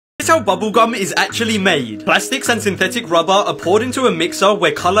Here's how bubblegum is actually made. Plastics and synthetic rubber are poured into a mixer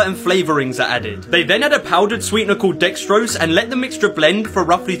where colour and flavourings are added. They then add a powdered sweetener called dextrose and let the mixture blend for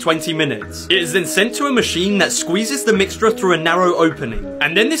roughly 20 minutes. It is then sent to a machine that squeezes the mixture through a narrow opening.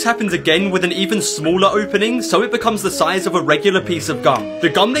 And then this happens again with an even smaller opening, so it becomes the size of a regular piece of gum. The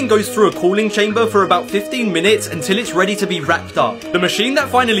gum then goes through a cooling chamber for about 15 minutes until it's ready to be wrapped up. The machine that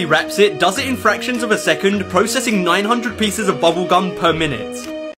finally wraps it does it in fractions of a second, processing 900 pieces of bubblegum per minute.